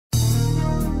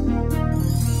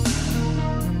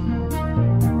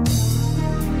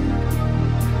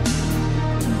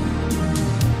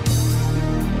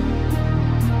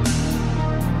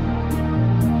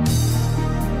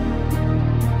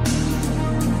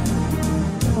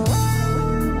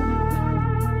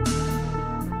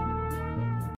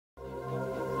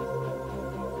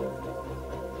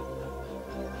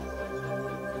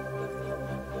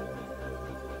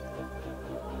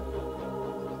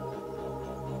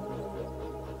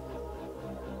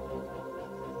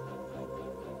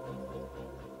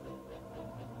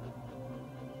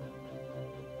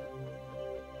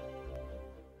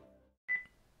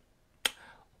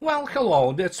Well,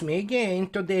 hello, that's me again.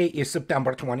 Today is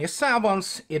September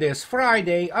 27th. It is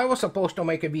Friday. I was supposed to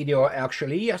make a video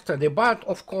actually yesterday, but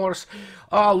of course,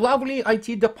 lovely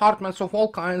IT departments of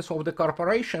all kinds of the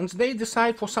corporations, they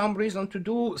decide for some reason to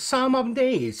do some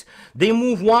updates. They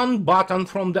move one button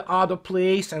from the other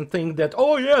place and think that,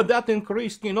 oh yeah, that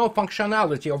increased,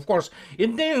 functionality. Of course,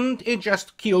 it didn't. It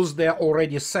just kills the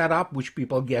already setup, which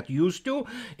people get used to,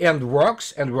 and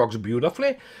works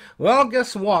beautifully. Well,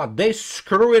 guess what? They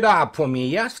screw it up for me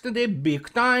yesterday,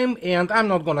 big time, and I'm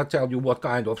not gonna tell you what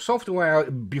kind of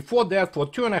software. Before that, for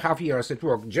 2.5 years, it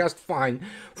worked just fine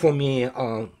for me.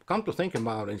 Come to think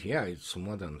about it, yeah, it's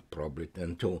more than probably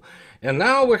 10 too. And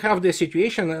now we have the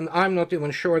situation, and I'm not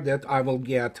even sure that I will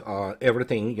get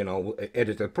everything,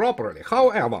 edited properly.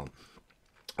 However,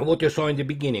 what you saw in the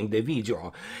beginning, the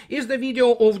video, is the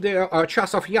video of the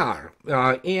Chasov Yar,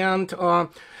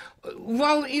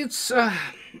 well, it's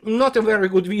not a very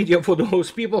good video for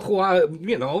those people who are,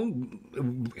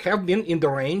 have been in the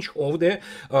range of the,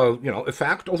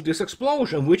 effect of this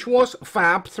explosion, which was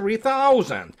Fab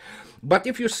 3000. But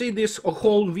if you see this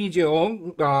whole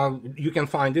video, you can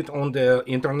find it on the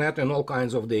internet and all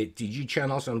kinds of the TG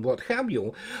channels and what have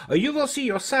you, you will see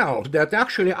yourself that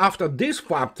actually after this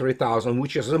Fab 3000,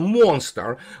 which is a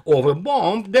monster of a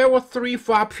bomb, there were 3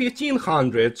 Fab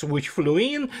 1500s which flew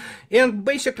in and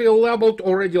basically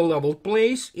already leveled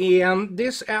place, and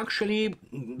this actually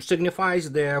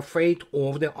signifies the fate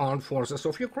of the armed forces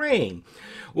of Ukraine.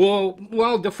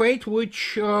 Well, the fate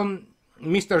which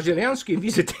Mr. Zelensky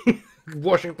visiting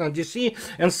Washington, D.C.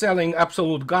 and selling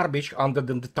absolute garbage under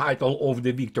the title of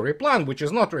the victory plan, which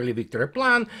is not really victory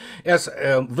plan, as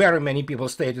very many people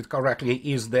stated correctly,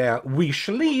 is the wish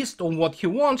list of what he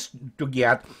wants to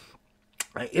get.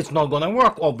 It's not going to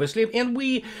work, obviously, and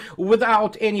we,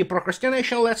 without any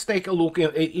procrastination, let's take a look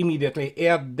immediately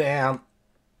at the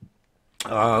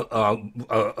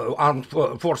armed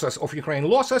forces of Ukraine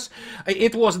losses.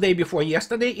 It was the day before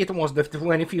yesterday. It was the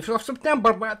 25th of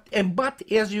September, but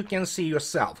as you can see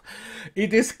yourself,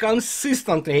 it is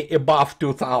consistently above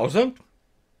 2,000,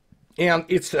 and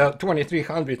it's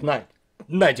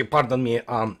 2,390, pardon me,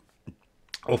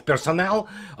 of personnel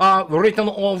written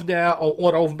off the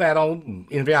order of battle,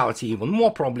 in reality even more,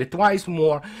 probably twice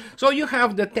more. So you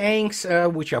have the tanks,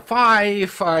 which are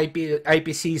 5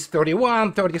 IPCs,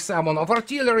 31, 37 of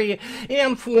artillery,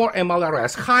 and 4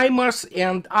 MLRS. HIMARS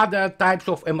and other types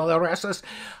of MLRSs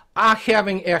are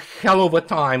having a hell of a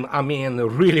time, I mean, a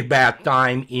really bad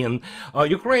time in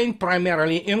Ukraine,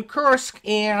 primarily in Kursk,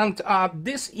 and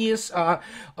this is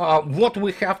what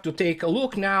we have to take a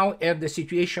look now at the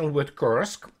situation with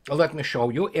Kursk. Let me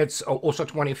show you. It's also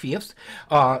 25th,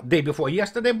 day before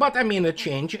yesterday, but I mean a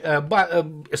change,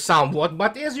 somewhat.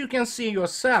 But as you can see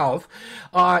yourself,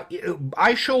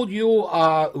 I showed you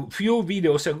a few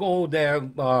videos ago the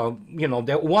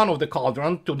the one of the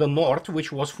cauldron to the north,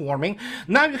 which was forming.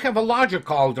 Now you have a larger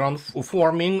cauldron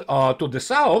forming to the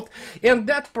south, and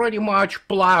that pretty much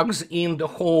plugs in the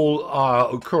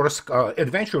whole Kursk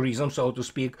adventurism, so to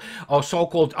speak,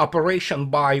 so-called operation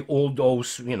by all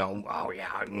those,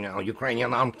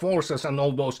 Ukrainian armed forces and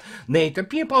all those NATO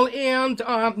people, and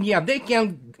yeah, they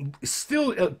can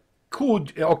still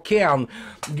could or can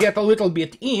get a little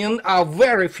bit in.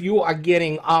 Very few are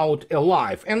getting out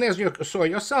alive, and as you saw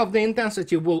yourself, the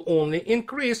intensity will only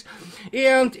increase,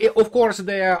 and of course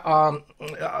the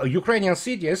Ukrainian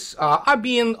cities are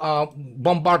being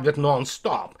bombarded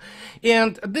non-stop,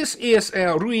 and this is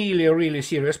a really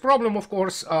serious problem, of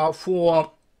course,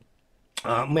 for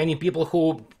many people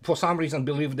who, for some reason,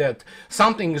 believe that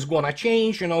something is going to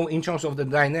change, in terms of the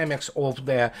dynamics of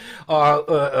the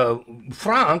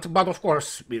front. But of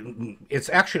course, it's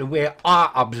actually we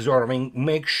are observing,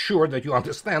 make sure that you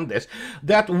understand this,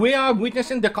 that we are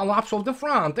witnessing the collapse of the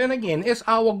front. And again, as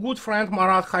our good friend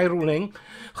Marat Khairulin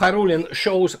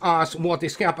shows us what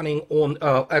is happening on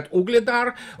at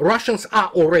Ugledar, Russians are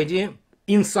already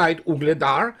inside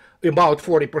Ugledar. About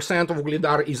 40% of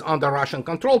Ugledar is under Russian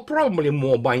control, probably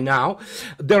more by now.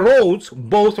 The roads,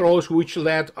 both roads which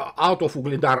led out of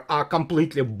Ugledar, are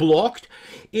completely blocked.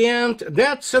 And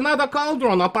that's another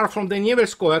cauldron, apart from the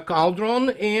Nevelskoye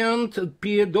cauldron. And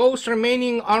those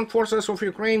remaining armed forces of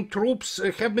Ukraine troops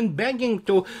have been begging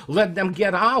to let them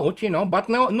get out, but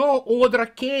no order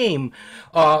came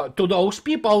to those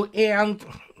people. And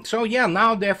so yeah,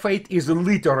 now their fate is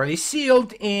literally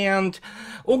sealed, and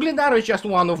Ugledar is just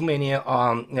one of many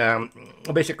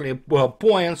basically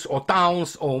points or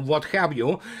towns or what have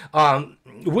you,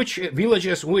 which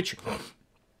villages which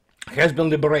has been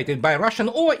liberated by Russian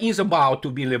or is about to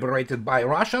be liberated by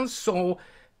Russians. So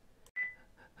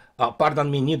pardon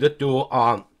me, needed to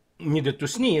needed to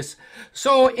sneeze.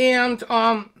 So, and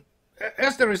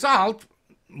as the result,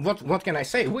 what can I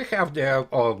say? We have the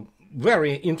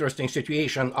very interesting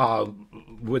situation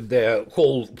with the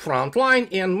whole front line,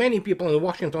 and many people in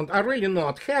Washington are really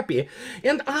not happy.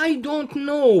 And I don't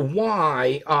know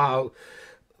why,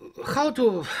 how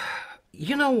to.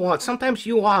 You know what? Sometimes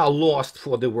you are lost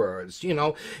for the words. You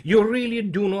know, you really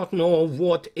do not know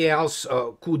what else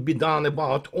could be done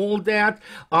about all that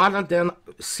other than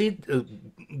sit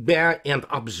there and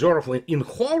observe in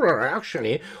horror,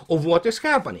 actually, of what is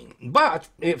happening. But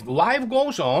if life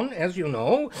goes on, as you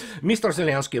know, Mr.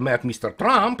 Zelensky met Mr.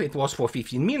 Trump. It was for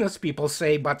 15 minutes, people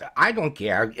say, but I don't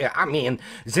care. I mean,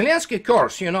 Zelensky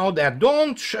curse, you know, that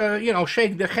don't,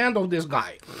 shake the hand of this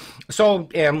guy. So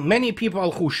many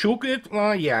people who shook it,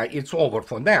 yeah, it's over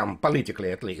for them,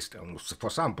 politically at least, for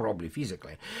some probably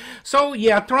physically. So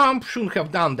yeah, Trump shouldn't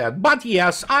have done that. But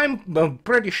yes, I'm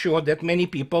pretty sure that many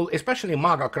people, especially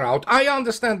MAGA crowd, I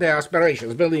understand their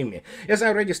aspirations, believe me. As I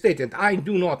already stated, I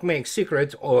do not make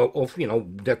secret of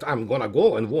that I'm gonna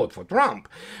go and vote for Trump.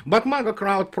 But MAGA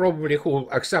crowd probably who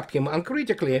accept him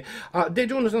uncritically, they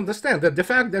don't understand that the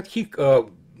fact that he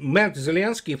met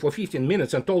Zelensky for 15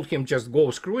 minutes and told him just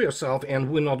go screw yourself and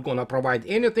we're not going to provide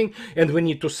anything and we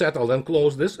need to settle and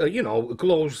close this,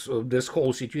 close this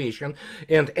whole situation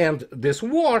and end this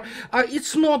war,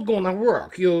 it's not going to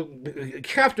work. You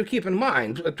have to keep in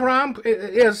mind, Trump,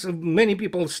 as many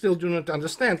people still do not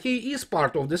understand, he is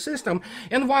part of the system,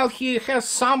 and while he has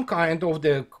some kind of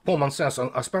the common sense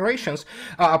and aspirations,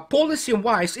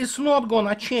 policy-wise, it's not going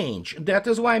to change. That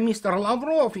is why Mr.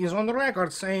 Lavrov is on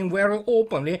record saying very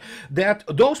openly that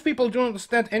those people don't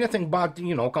understand anything but,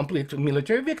 complete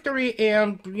military victory,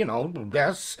 and,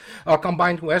 this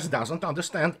combined West doesn't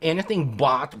understand anything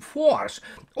but force.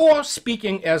 Or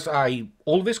speaking, as I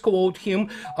always quote him,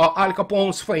 Al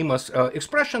Capone's famous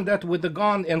expression that with the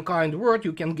gun and kind word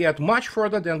you can get much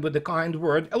further than with the kind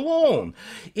word alone.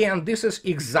 And this is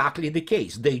exactly the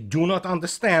case. They do not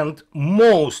understand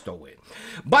most of it.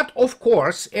 But of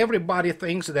course, everybody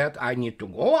thinks that I need to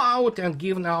go out and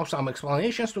give now some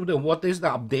explanations to what is the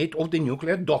update of the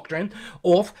nuclear doctrine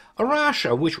of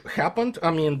Russia, which happened,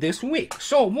 this week.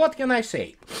 So what can I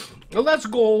say? Let's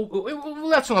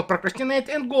not procrastinate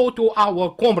and go to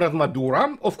our comrade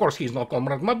Maduro. Of course, he's not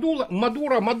comrade Maduro.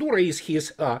 Maduro is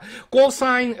his call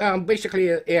sign,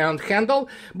 basically, and handle.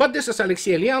 But this is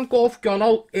Alexei Leonkov,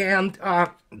 colonel, and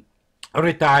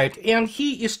retired, and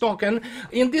he is talking,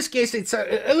 in this case it's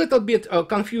a little bit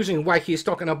confusing why he's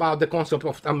talking about the concept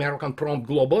of American prompt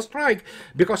global strike,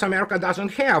 because America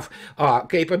doesn't have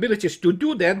capabilities to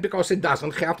do that, because it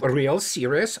doesn't have real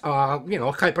serious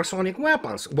hypersonic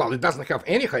weapons. Well, it doesn't have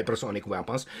any hypersonic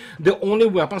weapons. The only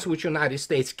weapons which United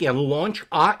States can launch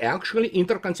are actually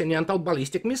intercontinental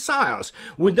ballistic missiles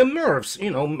with the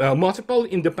MIRVs, multiple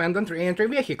independent re-entry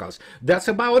vehicles. That's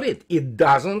about it. It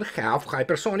doesn't have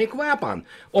hypersonic weapons.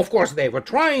 Of course, they were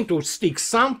trying to stick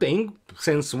something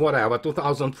since whatever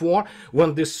 2004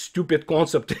 when this stupid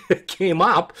concept came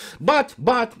up, but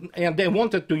they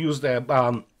wanted to use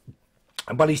the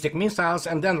ballistic missiles,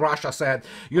 and then Russia said,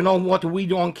 you know what, we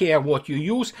don't care what you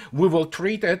use, we will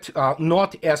treat it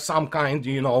not as some kind,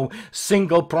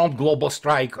 single prompt global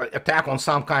strike attack on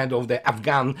some kind of the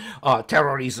Afghan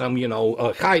terrorism,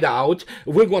 hideout.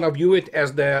 We're going to view it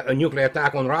as the nuclear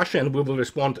attack on Russia, and we will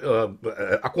respond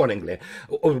accordingly.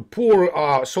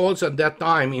 Poor souls at that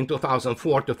time in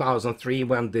 2004, 2003,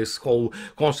 when this whole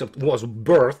concept was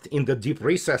birthed in the deep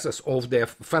recesses of the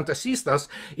fantasistas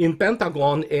in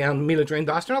Pentagon and military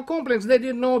industrial complex, they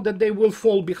didn't know that they will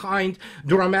fall behind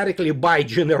dramatically by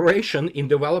generation in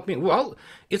developing. Well,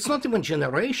 it's not even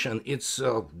generation, it's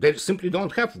they simply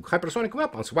don't have hypersonic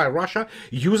weapons, while Russia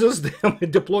uses them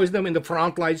and deploys them in the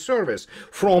frontline service,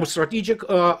 from strategic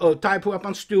type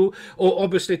weapons to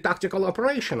obviously tactical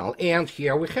operational. And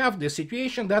here we have the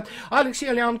situation that Alexei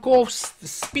Leonkov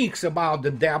speaks about,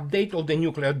 the update of the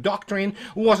nuclear doctrine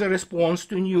was a response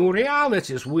to new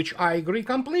realities, which I agree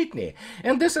completely.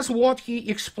 And this is what he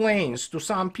explains to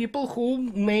some people who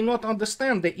may not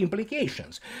understand the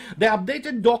implications. The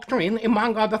updated doctrine,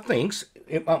 among other things,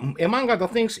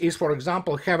 is, for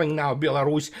example, having now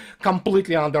Belarus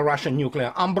completely under Russian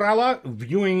nuclear umbrella,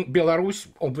 viewing Belarus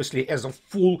obviously as a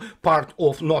full part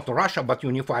of not Russia but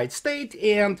unified state,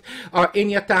 and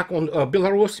any attack on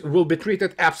Belarus will be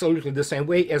treated absolutely the same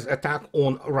way as attack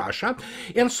on Russia.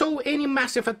 And so any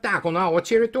massive attack on our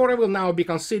territory will now be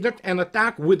considered an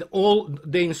attack with all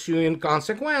the ensuing in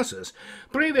consequences.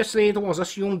 Previously, it was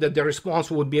assumed that the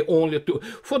response would be only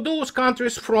for those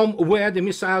countries from where the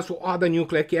missiles or other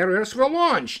nuclear carriers were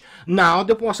launched. Now,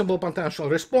 the possible potential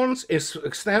response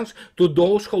extends to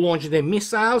those who launch the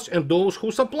missiles and those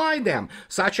who supply them.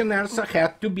 Such an answer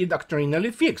had to be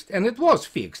doctrinally fixed, and it was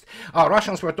fixed.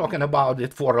 Russians were talking about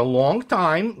it for a long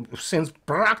time, since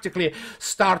practically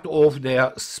start of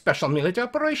the special military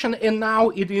operation, and now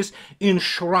it is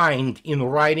enshrined in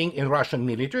writing in Russian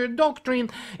military doctrine.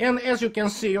 And as you can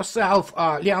see yourself,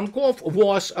 Leonkov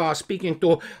was speaking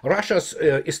to Russia's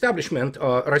establishment,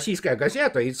 Российская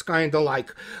газета. It's kind of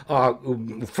like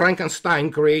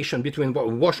Frankenstein creation between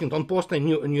Washington Post and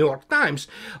New York Times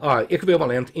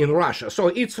equivalent in Russia. So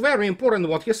it's very important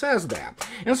what he says there.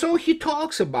 And so he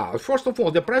talks about, first of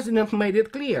all, the president made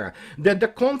it clear that the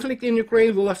conflict in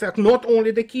Ukraine will affect not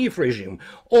only the Kiev regime.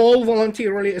 All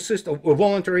voluntary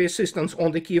assistance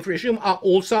on the Kiev regime are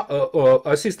also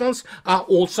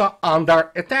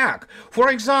under attack. For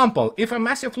example, if a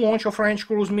massive launch of French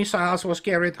cruise missiles was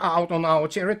carried out on our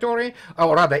territory,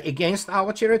 or rather against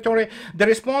our territory, the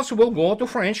response will go to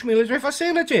French military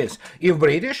facilities. If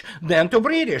British, then to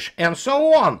British, and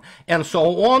so on. And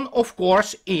so on, of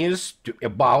course, is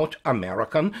about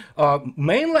American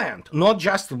mainland, not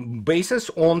just bases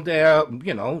on the,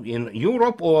 in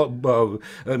Europe or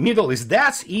Middle East.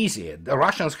 That's easy. The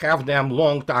Russians have them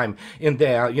long time in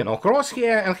their,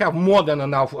 crosshair and have more than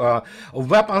enough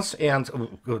weapons and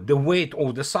the weight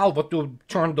of the salvo to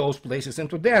turn those places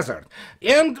into desert.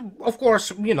 And, of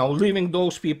course, leaving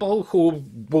those people who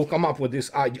will come up with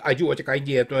this idiotic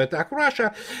idea to attack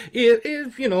Russia,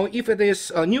 if it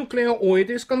is nuclear or it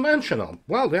is conventional.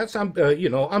 Well, that's,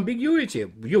 ambiguity.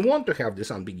 You want to have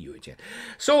this ambiguity.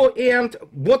 So, and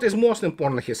what is most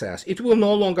important, he says, it will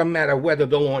no longer matter whether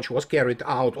the launch was carried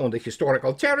out on the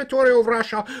historical territory of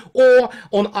Russia or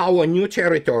on our new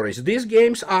territories. These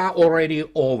games are already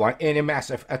over. Any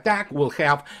massive attack will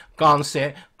have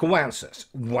consequences.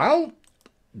 Well,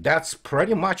 that's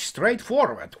pretty much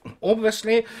straightforward.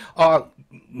 Obviously,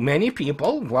 many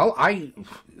people, well,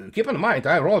 keep in mind,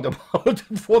 I wrote about it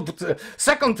for the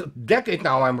second decade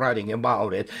now. I'm writing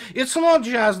about it. It's not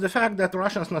just the fact that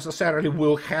Russians necessarily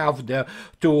will have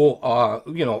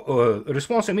to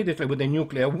respond immediately with a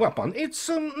nuclear weapon. It's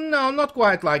no, not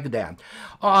quite like that.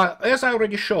 As I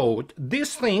already showed,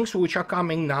 these things which are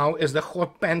coming now as the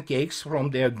hot pancakes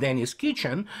from their Denny's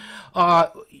kitchen,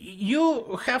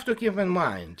 you have to keep in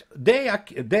mind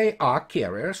they are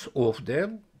carriers of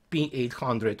the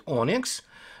P-800 Onyx.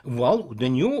 Well, the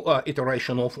new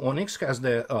iteration of Onyx has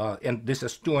the, and this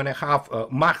is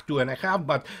Mach 2.5,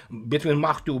 but between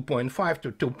Mach 2.5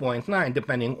 to 2.9,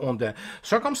 depending on the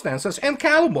circumstances, and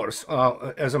calibers,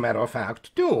 as a matter of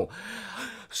fact, too.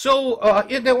 So,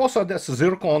 there are also the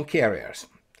zircon carriers.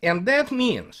 And that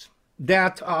means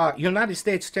that United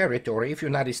States territory, if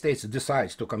United States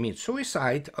decides to commit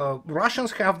suicide,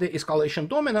 Russians have the escalation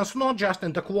dominance, not just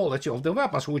in the quality of the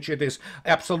weapons, which it is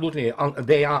absolutely,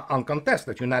 they are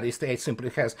uncontested. United States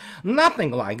simply has nothing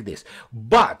like this.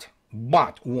 But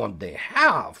what they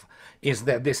have is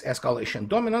that this escalation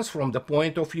dominance from the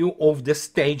point of view of the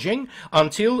staging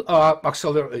until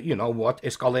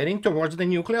escalating towards the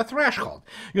nuclear threshold.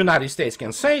 United States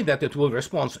can say that it will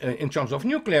respond in terms of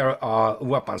nuclear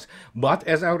weapons, but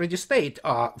as I already stated,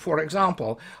 for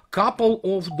example, couple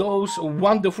of those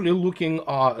wonderfully looking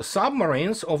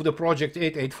submarines of the Project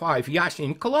 885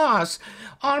 Yasin class,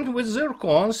 armed with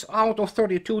zircons. Out of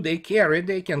 32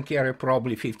 they can carry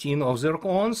probably 15 of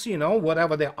zircons.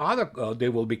 Whatever the other they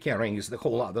will be carrying is the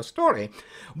whole other story.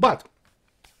 But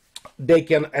they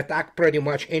can attack pretty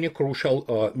much any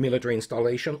crucial military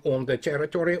installation on the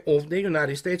territory of the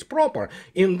United States proper,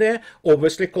 in the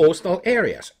obviously coastal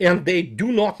areas. And they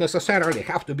do not necessarily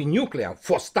have to be nuclear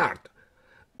for start.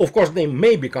 Of course, they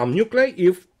may become nuclear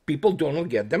if people do not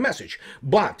get the message.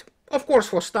 But of course,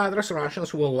 for starters,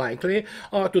 Russians will likely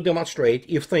to demonstrate,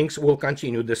 if things will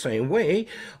continue the same way,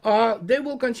 they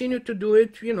will continue to do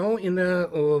it, in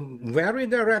a very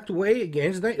direct way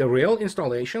against the real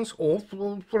installations of,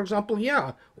 for example,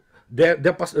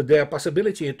 the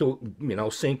possibility to,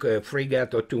 sink a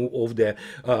frigate or two of the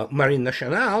Marine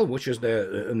Nationale, which is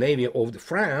the Navy of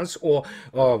France, or,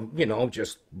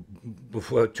 just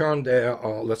turn the,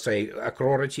 let's say,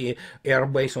 Akrority Air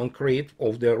Base on Crete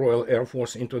of the Royal Air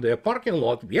Force into the parking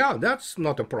lot. Yeah, that's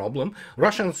not a problem.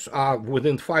 Russians are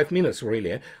within 5 minutes,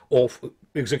 really, of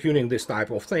executing this type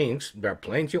of things. There are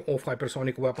plenty of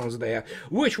hypersonic weapons there,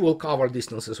 which will cover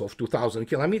distances of 2,000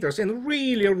 kilometers and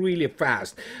really, really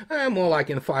fast. More like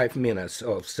in 5 minutes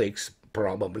or 6,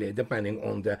 probably, depending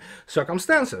on the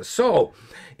circumstances. So,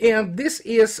 and this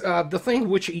is the thing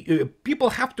which people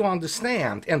have to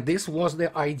understand, and this was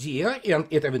the idea, and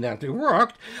it evidently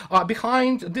worked,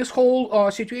 behind this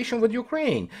whole situation with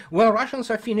Ukraine. When Russians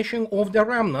are finishing off the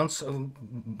remnants,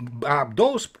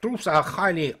 those troops are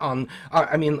highly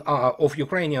of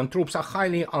Ukrainian troops are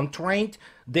highly untrained.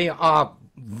 They are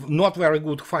not very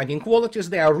good fighting qualities.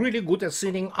 They are really good at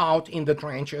sitting out in the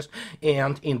trenches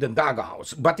and in the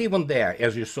dugouts. But even there,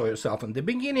 as you saw yourself in the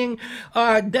beginning,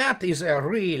 that is a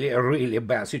really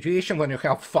bad situation when you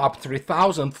have FOB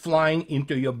 3000 flying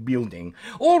into your building,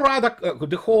 or rather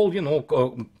the whole,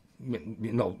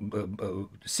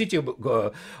 city.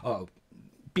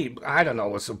 I don't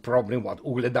know, it's probably what,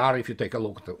 Ugledar, if you take a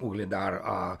look at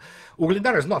Ugledar,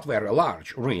 Ugledar is not very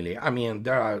large, really. I mean,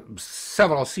 there are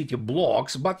several city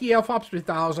blocks, but yeah, FOB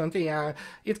 3000, yeah,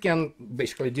 it can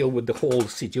basically deal with the whole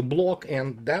city block,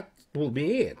 and that will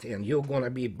be it, and you're gonna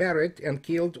be buried and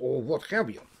killed or what have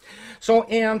you. So,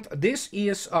 and this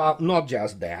is not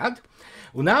just that.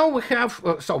 Now we have,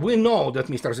 so we know that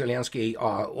Mr. Zelensky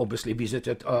obviously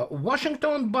visited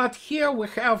Washington, but here we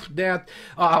have that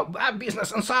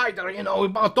Business Insider,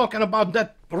 about talking about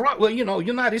that,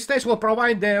 United States will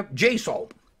provide the JSOL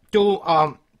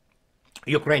to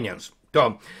Ukrainians.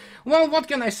 So, well, what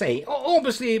can I say?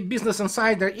 Obviously, Business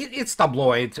Insider, it's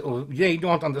tabloid. They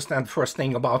don't understand first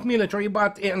thing about military,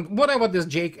 but and whatever this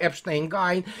Jake Epstein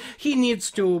guy, he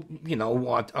needs to,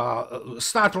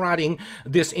 start writing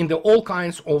this in the all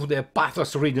kinds of the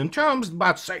pathos-ridden terms,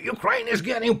 but say Ukraine is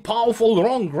getting powerful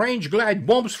long-range glide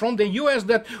bombs from the US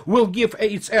that will give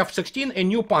its F-16 a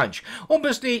new punch.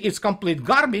 Obviously, it's complete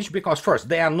garbage because first,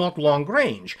 they are not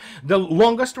long-range. The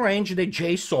longest range the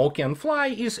JSOL can fly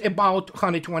is about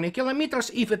 120 kilometers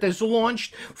if it is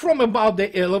launched from about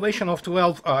the elevation of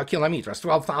 12 kilometers,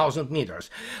 12,000 meters.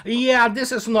 Yeah,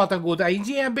 this is not a good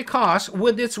idea because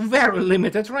with its very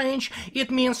limited range, it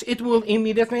means it will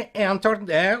immediately enter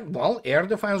the, air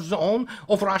defense zone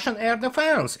of Russian air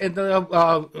defense. And,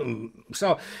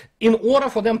 so in order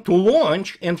for them to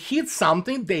launch and hit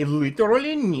something, they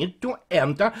literally need to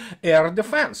enter air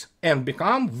defense and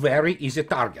become very easy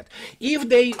target. If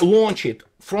they launch it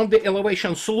from the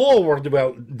elevation slower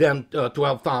than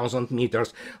 12,000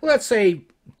 meters, let's say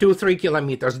 2-3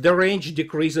 kilometers, the range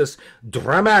decreases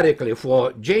dramatically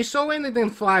for JSOL, and it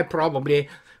can fly probably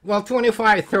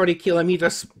 25-30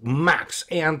 kilometers max.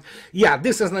 And yeah,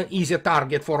 this is an easy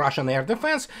target for Russian air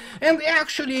defense. And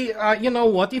actually,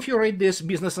 if you read this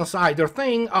Business Insider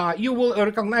thing, you will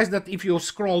recognize that if you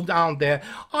scroll down the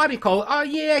article,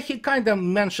 yeah, he kind of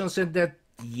mentions it that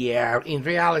yeah, in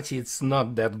reality, it's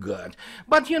not that good.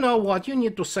 But you know what? You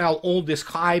need to sell all this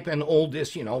hype and all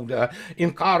this,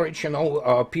 encourage,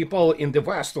 people in the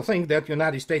West to think that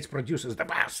United States produces the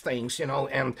best things,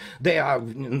 and they are,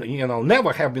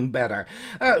 never have been better,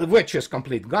 which is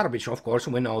complete garbage, of course,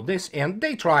 we know this. And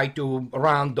they try to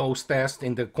run those tests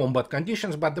in the combat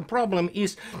conditions, but the problem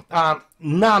is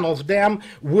none of them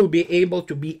will be able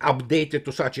to be updated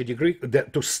to such a degree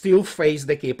that to still face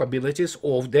the capabilities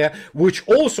of the, which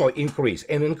also increase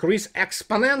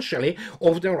exponentially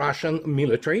of the Russian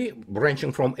military,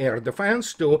 ranging from air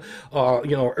defense to,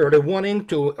 early warning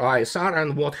to ISR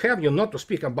and what have you, not to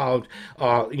speak about,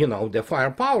 the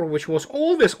firepower, which was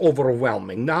always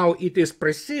overwhelming. Now it is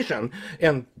precision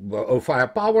and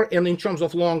firepower, and in terms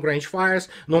of long-range fires,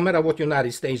 no matter what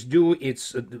United States do,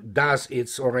 it's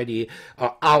already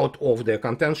out of the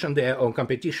contention, the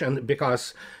competition,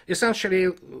 because essentially,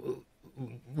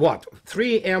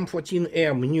 3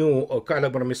 M14M new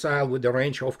caliber missile with a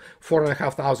range of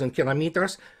 4,500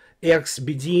 kilometers,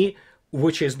 XBD,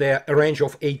 which is the range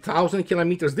of 8,000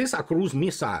 kilometers. These are cruise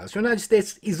missiles. United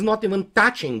States is not even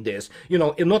touching this,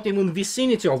 not even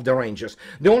vicinity of the ranges.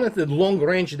 The only long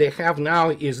range they have now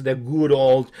is the good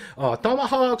old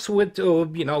Tomahawks with,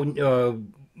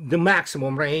 the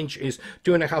maximum range is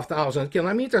 2,500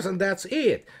 kilometers, and that's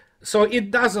it. So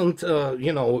it doesn't,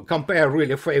 compare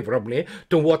really favorably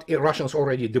to what Russians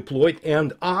already deployed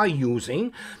and are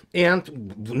using.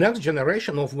 And the next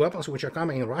generation of weapons which are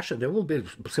coming in Russia, they will be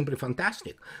simply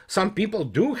fantastic. Some people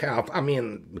do have,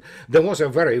 there was a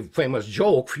very famous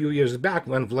joke a few years back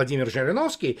when Vladimir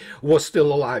Zhirinovsky was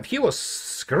still alive. He was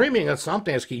screaming at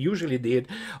something, as he usually did,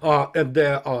 at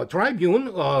the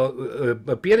Tribune,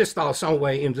 a pedestal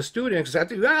somewhere in the studio, and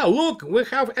said, yeah, look, we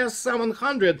have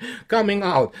S-700 coming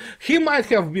out. He might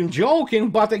have been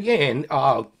joking, but again,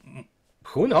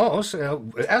 who knows?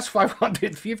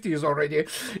 S-550 is already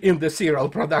in the serial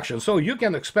production. So you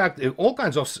can expect all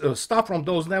kinds of stuff from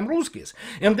those damn Ruskies.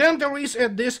 And then there is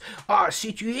this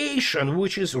situation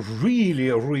which is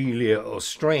really, really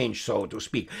strange, so to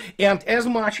speak. And as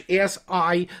much as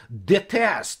I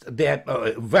detest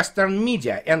the Western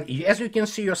media, and as you can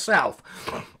see yourself,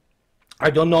 I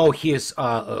don't know his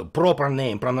proper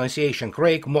name, pronunciation,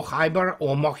 Craig Mohiber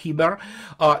or Mohiber.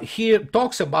 He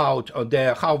talks about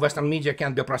how Western media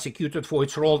can be prosecuted for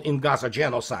its role in Gaza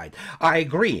genocide. I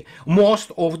agree. Most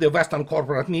of the Western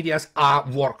corporate medias are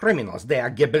war criminals. They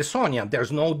are Goebbelsonian.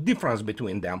 There's no difference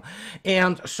between them.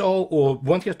 And so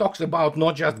when he talks about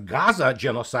not just Gaza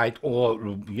genocide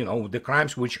or, you know, the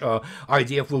crimes which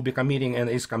IDF will be committing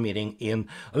and is committing in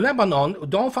Lebanon,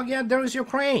 don't forget there is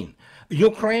Ukraine.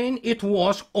 Ukraine, it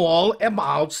was all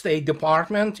about State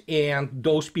Department and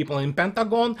those people in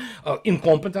Pentagon,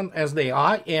 incompetent as they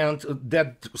are, and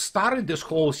that started this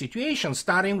whole situation,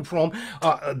 starting from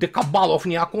the cabal of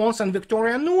neocons and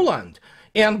Victoria Nuland.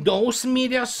 And those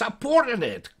media supported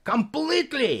it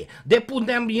completely. They put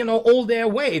them, you know, all their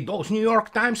way. Those New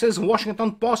York Timeses,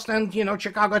 Washington Post, and, you know,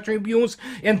 Chicago Tribunes,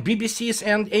 and BBCs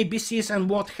and ABCs and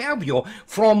what have you,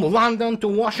 from London to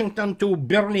Washington to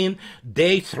Berlin,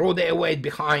 they threw their weight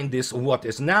behind this, what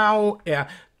is now a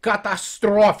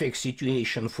catastrophic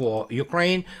situation for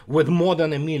Ukraine, with more than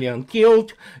 1 million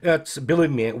killed. It's, believe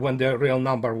me, when the real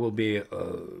number will be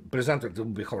presented, it will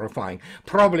be horrifying.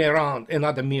 Probably around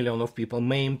another 1 million of people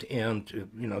maimed and,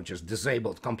 you know, just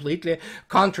disabled completely.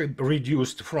 Country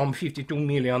reduced from 52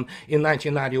 million in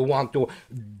 1991 to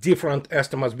different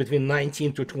estimates between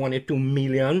 19 to 22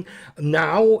 million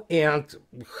now, and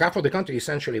half of the country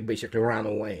essentially basically ran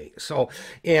away. So,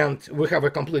 and we have a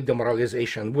complete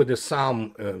demoralization with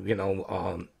some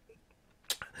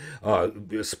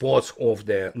sports of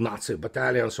the Nazi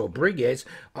battalions or brigades.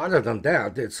 Other than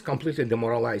that, it's completely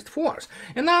demoralized force.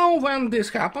 And now when this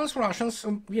happens, Russians,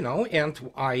 you know, and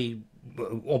I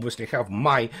obviously have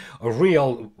my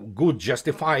real good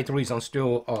justified reasons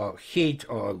to hate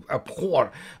or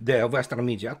abhor the Western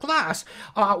media class,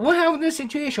 we have this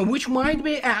situation which might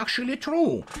be actually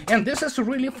true. And this is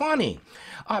really funny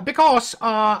because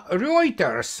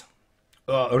Reuters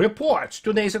reports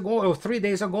 2 days ago or 3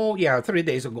 days ago, yeah, 3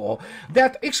 days ago,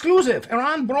 that exclusive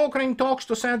Iran brokering talks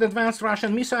to send advanced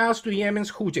Russian missiles to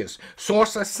Yemen's Houthis.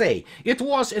 Sources say it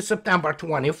was in September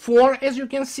 24, as you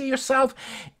can see yourself.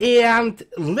 And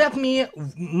let me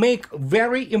make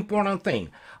very important thing.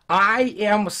 I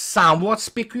am somewhat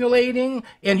speculating,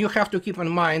 and you have to keep in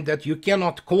mind that you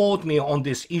cannot quote me on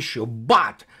this issue,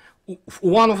 but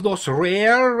one of those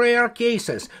rare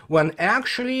cases when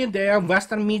actually the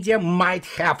Western media might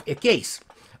have a case.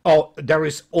 Oh, there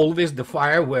is always the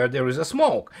fire where there is a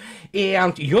smoke.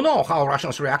 And you know how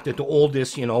Russians reacted to all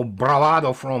this, you know,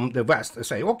 bravado from the West. They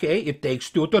say, okay, it takes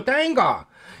two to tango.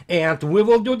 And we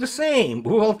will do the same.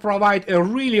 We will provide a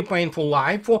really painful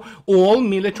life for all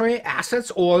military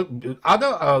assets or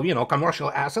other, you know,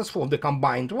 commercial assets for the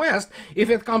combined West if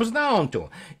it comes down to.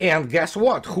 And guess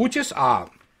what? Houthis are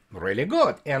really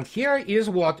good. And here is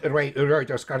what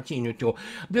Reuters continue to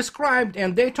describe,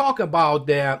 and they talk about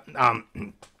the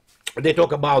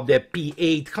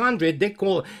P-800.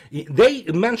 They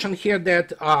mention here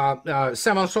that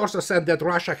 7 sources said that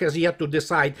Russia has yet to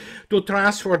decide to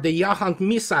transfer the Yahant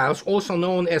missiles, also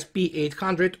known as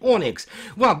P-800 Onyx.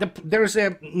 Well, there is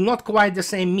not quite the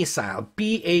same missile.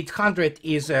 P-800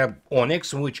 is a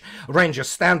Onyx, which range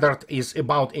standard is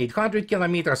about 800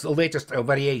 kilometers. The latest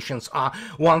variations are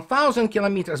 1,000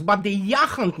 kilometers. But the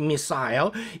Yahant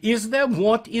missile is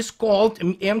what is called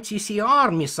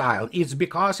MTCR missile. It's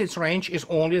because its range is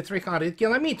only 300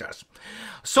 kilometers.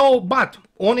 So, but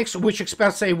Onyx, which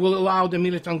experts say will allow the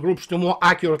militant groups to more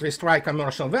accurately strike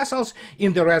commercial vessels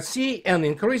in the Red Sea and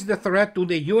increase the threat to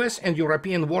the US and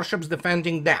European warships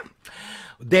defending them.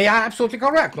 They are absolutely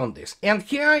correct on this. And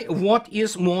here, what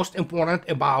is most important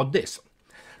about this?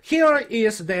 Here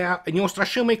is the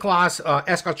Neustrashimy class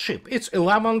escort ship. It's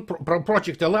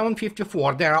Project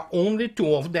 1154. There are only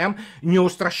 2 of them,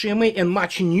 Neustrashimy and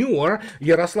much newer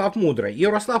Yaroslav Mudry.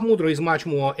 Yaroslav Mudry is much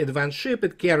more advanced ship.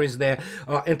 It carries the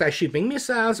anti-shipping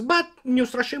missiles, but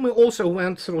Neustrashimy also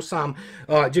went through some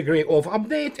degree of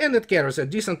update, and it carries a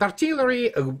decent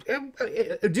artillery,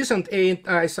 a decent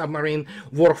anti-submarine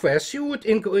warfare suite,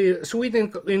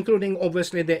 including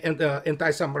obviously the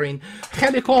anti-submarine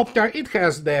helicopter. It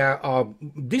has the the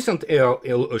decent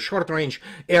short-range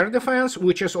air defense,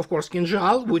 which is of course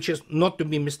Kinjal, which is not to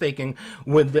be mistaken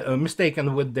with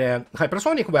the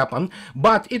hypersonic weapon,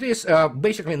 but it is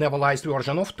basically a navalized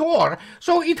version of Tor,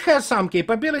 so it has some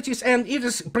capabilities, and it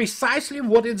is precisely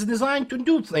what it's designed to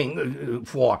do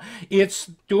for. It's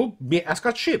to be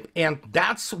escort ship, and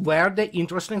that's where the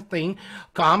interesting thing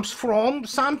comes from.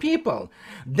 Some people,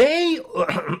 they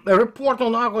report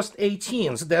on August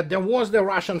 18th that there was the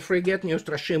Russian frigate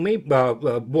Neustrashimy,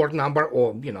 board number,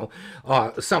 or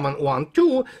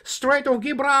 712, Strait of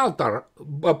Gibraltar,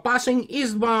 passing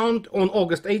eastbound on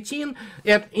August 18.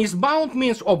 And eastbound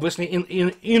means obviously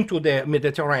into the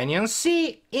Mediterranean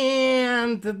Sea,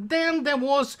 and then there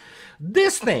was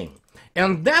this thing.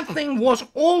 And that thing was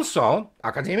also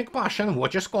academic passion,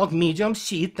 which is called medium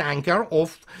sea tanker,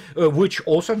 of which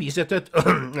also visited,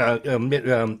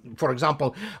 for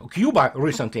example, Cuba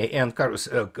recently and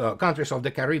countries of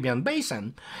the Caribbean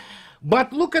basin.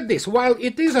 But look at this. While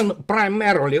it isn't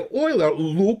primarily oiler,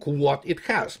 look what it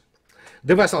has.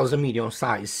 The vessel is a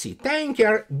medium-sized sea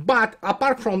tanker, but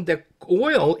apart from the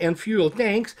oil and fuel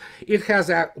tanks, it has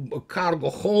a cargo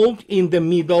hold in the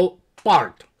middle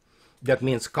part. That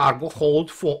means cargo hold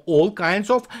for all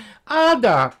kinds of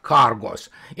other cargos.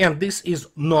 And these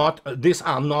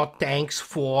are not tanks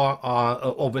for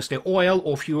obviously oil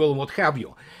or fuel, what have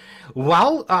you.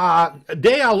 Well,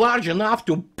 they are large enough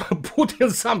to put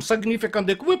in some significant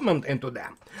equipment into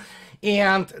them.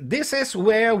 And this is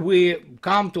where we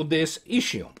come to this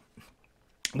issue,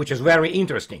 which is very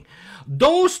interesting.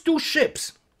 Those two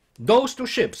ships,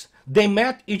 they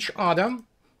met each other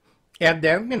at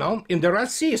the, in the Red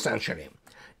Sea, essentially.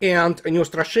 And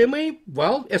Neustrashimy,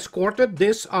 well, escorted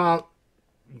this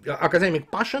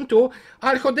academic passion to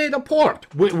Al Hodeida port,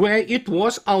 where it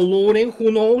was unloading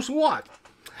who knows what.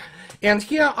 And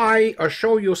here I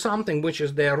show you something which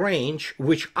is the range,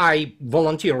 which I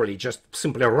voluntarily, just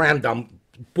simply random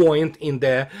point in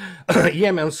the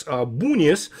Yemen's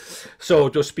boonies, so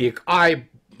to speak. I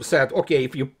said, okay,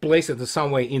 if you place it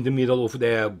somewhere in the middle of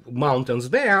the mountains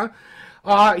there,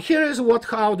 here is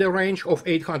how the range of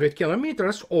 800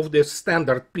 kilometers of the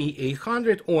standard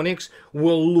P800 Onyx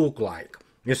will look like.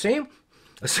 You see?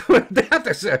 So that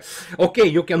is, okay,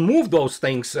 you can move those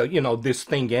things, this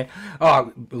thing,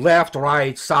 left,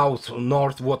 right, south,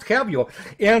 north, what have you,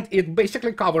 and it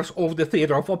basically covers all the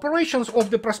theater of operations of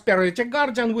the Prosperity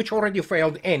Guardian, which already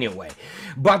failed anyway.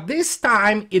 But this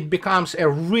time it becomes a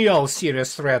real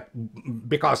serious threat,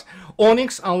 because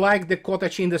Onyx, unlike the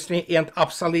cottage industry and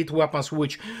obsolete weapons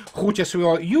which Houthis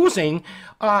were using,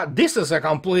 this is a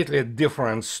completely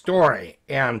different story.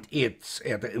 And it's,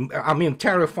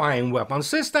 terrifying weapon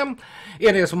system.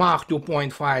 It is Mach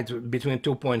 2.5, between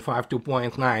 2.5,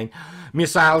 2.9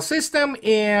 missile system,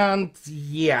 and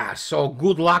yeah, so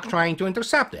good luck trying to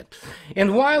intercept it.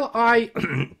 And while I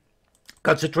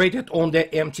concentrated on the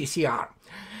MTCR,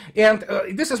 and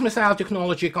this is Missile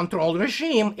Technology Control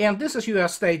Regime, and this is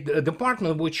U.S. State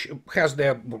Department, which has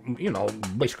the,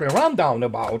 basically rundown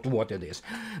about what it is.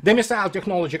 The Missile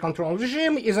Technology Control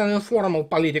Regime is an informal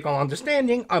political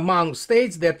understanding among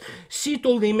states that seek to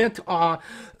limit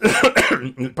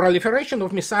proliferation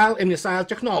of missile and missile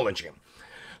technology.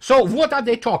 So what are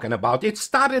they talking about? It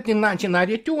started in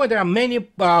 1992, and there are many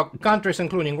countries,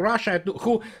 including Russia,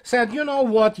 who said, you know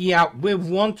what, yeah, we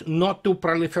want not to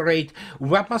proliferate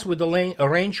weapons with a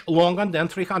range longer than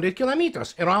 300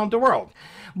 kilometers around the world.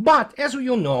 But as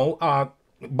you know,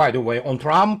 by the way, on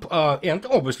Trump and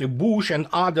obviously Bush and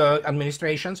other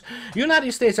administrations,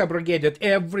 United States abrogated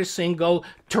every single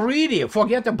treaty,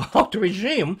 forget about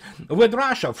regime, with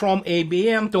Russia, from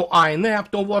ABM to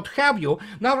INAP to what have you.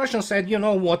 Now Russia said, you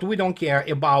know what, we don't care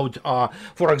about,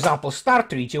 for example, START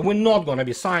Treaty, we're not going to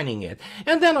be signing it.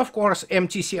 And then, of course,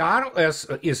 MTCR, as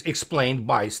is explained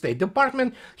by State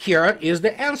Department, here is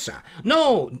the answer.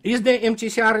 No, is the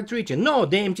MTCR a treaty? No,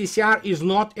 the MTCR is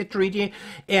not a treaty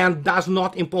and does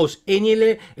not impose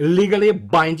any legally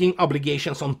binding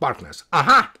obligations on partners.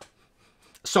 Aha!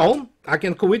 So I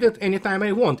can quit it anytime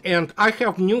I want, and I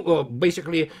have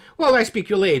basically, well, I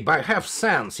speculate, but I have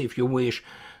sense, if you wish,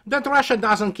 that Russia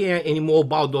doesn't care anymore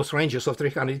about those ranges of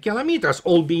 300 kilometers,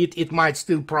 albeit it might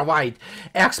still provide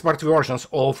expert versions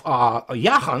of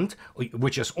Yakhant,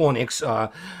 which is Onyx,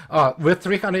 with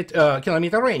 300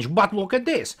 kilometer range. But look at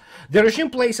this. The regime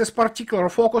places particular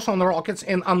focus on rockets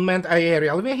and unmanned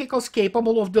aerial vehicles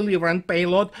capable of delivering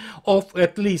payload of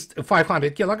at least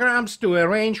 500 kilograms to a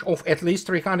range of at least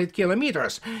 300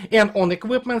 kilometers, and on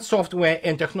equipment, software,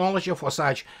 and technology for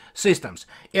such systems.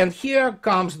 And here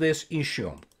comes this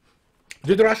issue.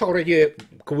 Did Russia already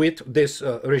quit this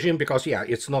regime because, yeah,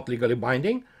 it's not legally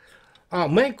binding?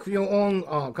 make your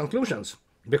own conclusions,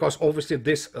 because obviously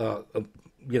this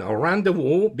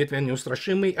rendezvous between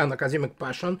Ustrashimi and academic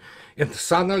passion and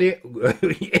suddenly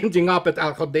ending up at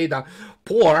Al Hodeida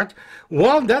port,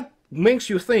 well, that makes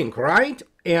you think, right?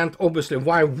 And obviously,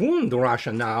 why wouldn't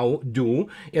Russia now do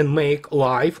and make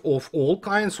life of all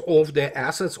kinds of the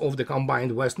assets of the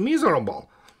combined West miserable?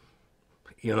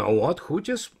 You know what,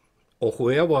 Houthis, or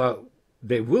whoever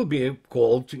they will be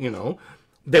called,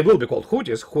 they will be called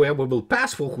Houthis. Whoever will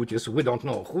pass for Houthis, we don't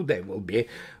know who they will be.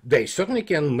 They certainly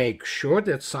can make sure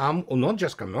that some, not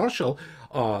just commercial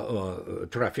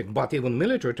traffic, but even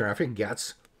military traffic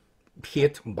gets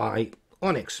hit by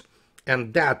Onyx.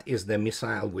 And that is the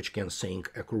missile which can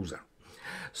sink a cruiser.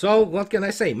 So what can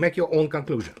I say? Make your own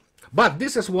conclusion. But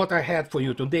this is what I had for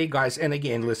you today, guys. And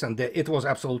again, listen, it was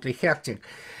absolutely hectic.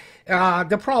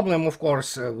 The problem, of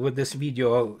course, with this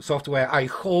video software, I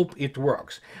hope it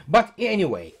works. But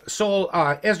anyway, so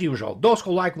as usual, those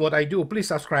who like what I do, please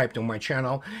subscribe to my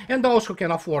channel. And those who can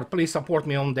afford, please support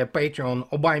me on the Patreon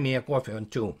or buy me a coffee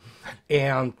too.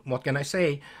 And what can I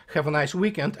say? Have a nice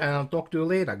weekend and I'll talk to you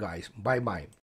later, guys. Bye-bye.